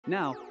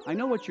Now, I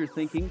know what you're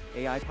thinking,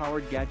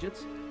 AI-powered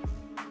gadgets?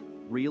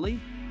 Really?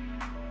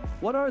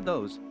 What are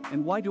those,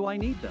 and why do I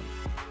need them?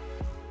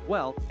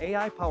 Well,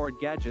 AI-powered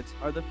gadgets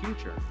are the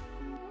future.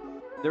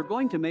 They're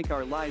going to make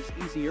our lives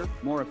easier,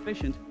 more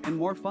efficient, and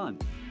more fun.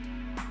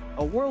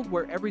 A world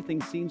where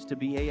everything seems to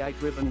be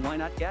AI-driven, why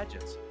not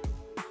gadgets?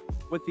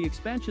 With the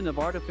expansion of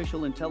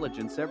artificial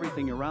intelligence,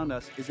 everything around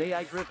us is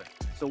AI-driven,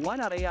 so why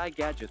not AI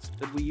gadgets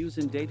that we use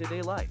in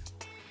day-to-day life?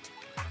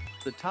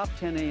 The top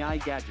 10 AI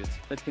gadgets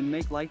that can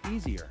make life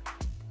easier.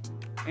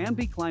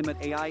 Ambi-Climate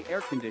AI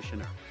Air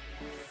Conditioner.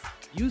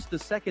 Use the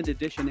second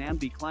edition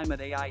Ambi-Climate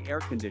AI Air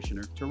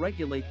Conditioner to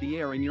regulate the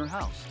air in your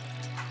house.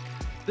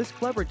 This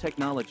clever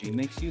technology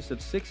makes use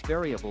of 6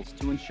 variables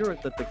to ensure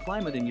that the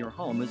climate in your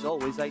home is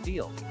always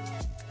ideal.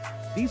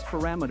 These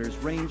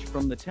parameters range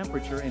from the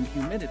temperature and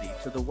humidity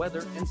to the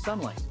weather and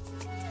sunlight.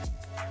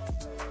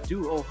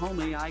 Duo Home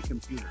AI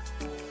Computer.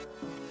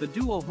 The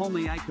Duo Home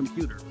AI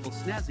Computer will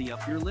snazzy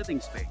up your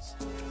living space.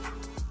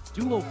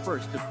 Duo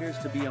first appears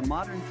to be a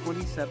modern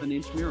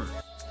 27-inch mirror.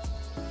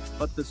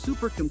 But the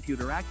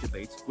supercomputer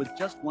activates with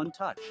just one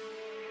touch.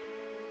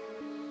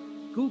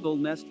 Google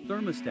Nest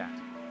Thermostat.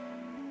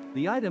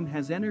 The item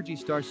has ENERGY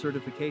STAR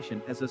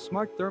certification as a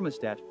smart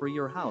thermostat for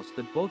your house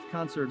that both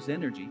conserves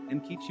energy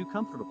and keeps you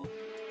comfortable.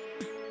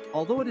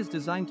 Although it is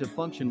designed to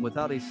function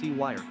without a AC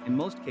wire, in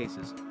most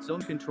cases,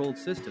 zone-controlled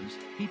systems,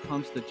 heat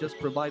pumps that just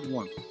provide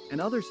warmth, and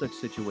other such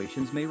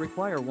situations may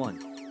require one.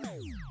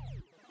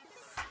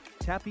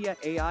 Tapia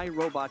AI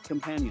Robot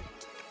Companion.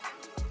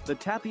 The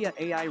Tapia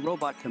AI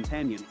Robot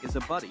Companion is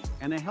a buddy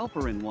and a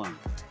helper in one.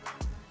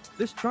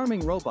 This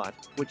charming robot,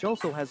 which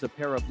also has a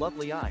pair of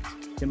lovely eyes,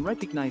 can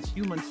recognize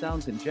human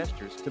sounds and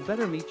gestures to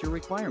better meet your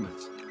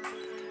requirements.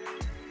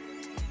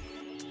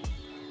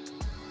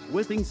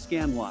 Withings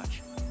Scan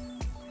Watch.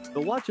 The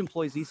watch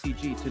employs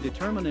ECG to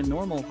determine a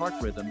normal heart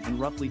rhythm in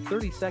roughly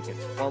 30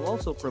 seconds, while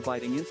also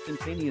providing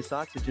instantaneous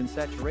oxygen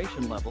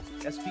saturation level,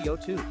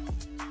 SpO2.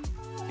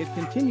 It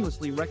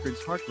continuously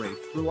records heart rate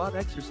throughout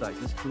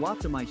exercises to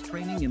optimize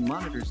training and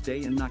monitors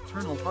day and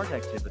nocturnal heart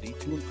activity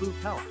to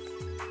improve health.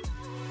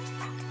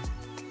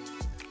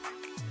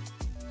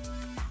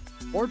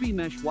 Orbi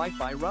Mesh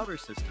Wi-Fi Router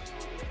System.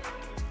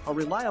 A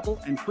reliable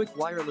and quick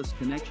wireless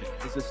connection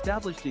is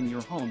established in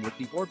your home with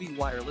the Orbi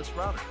Wireless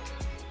Router.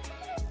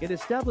 It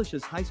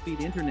establishes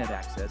high-speed internet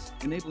access,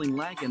 enabling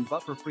lag and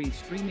buffer-free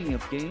streaming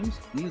of games,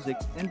 music,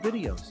 and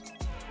videos.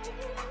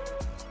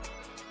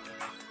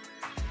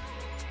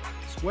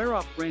 Square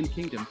Off Grand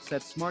Kingdom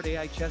Set Smart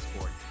AI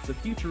Chessboard, the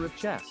future of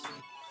chess.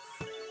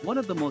 One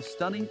of the most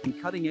stunning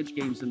and cutting-edge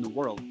games in the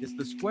world is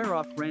the Square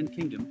Off Grand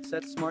Kingdom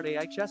Set Smart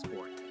AI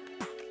Chessboard.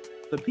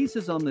 The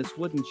pieces on this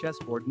wooden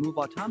chessboard move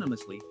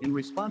autonomously in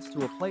response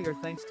to a player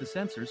thanks to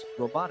sensors,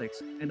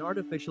 robotics, and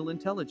artificial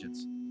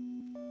intelligence.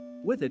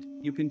 With it,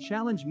 you can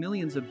challenge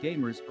millions of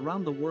gamers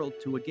around the world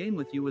to a game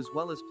with you as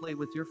well as play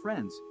with your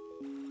friends.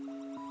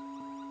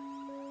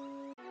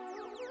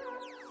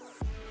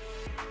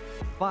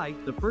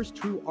 Byte, the first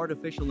true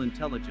artificial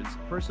intelligence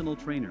personal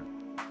trainer.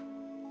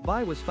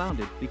 Byte was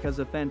founded because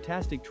a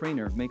fantastic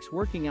trainer makes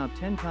working out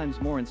 10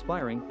 times more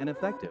inspiring and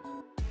effective.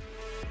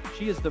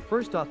 She is the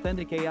first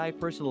authentic AI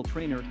personal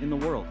trainer in the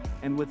world,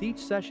 and with each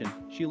session,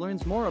 she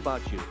learns more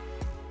about you.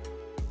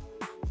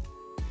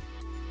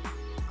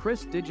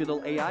 Chris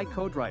Digital AI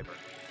Co-Driver.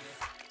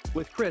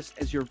 With Chris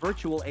as your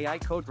virtual AI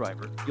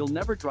co-driver, you'll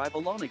never drive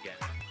alone again.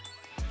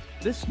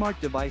 This smart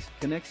device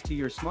connects to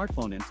your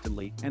smartphone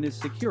instantly and is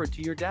secure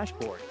to your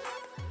dashboard.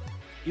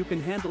 You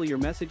can handle your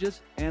messages,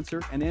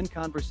 answer and end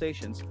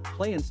conversations,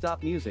 play and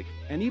stop music,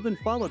 and even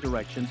follow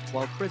directions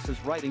while Chris is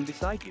writing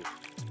beside you.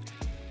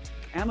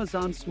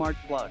 Amazon Smart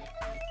Plug.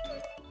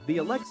 The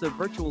Alexa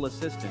virtual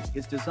assistant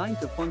is designed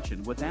to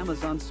function with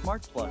Amazon's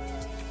Smart Plug.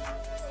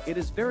 It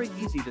is very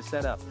easy to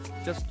set up.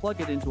 Just plug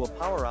it into a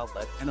power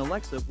outlet and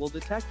Alexa will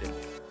detect it.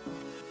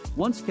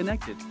 Once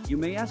connected, you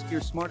may ask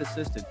your smart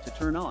assistant to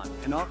turn on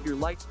and off your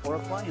lights or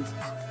appliances.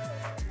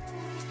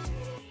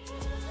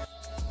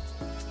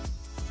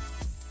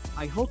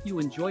 I hope you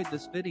enjoyed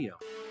this video.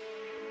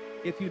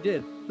 If you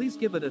did, please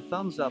give it a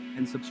thumbs up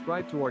and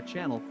subscribe to our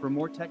channel for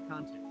more tech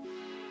content.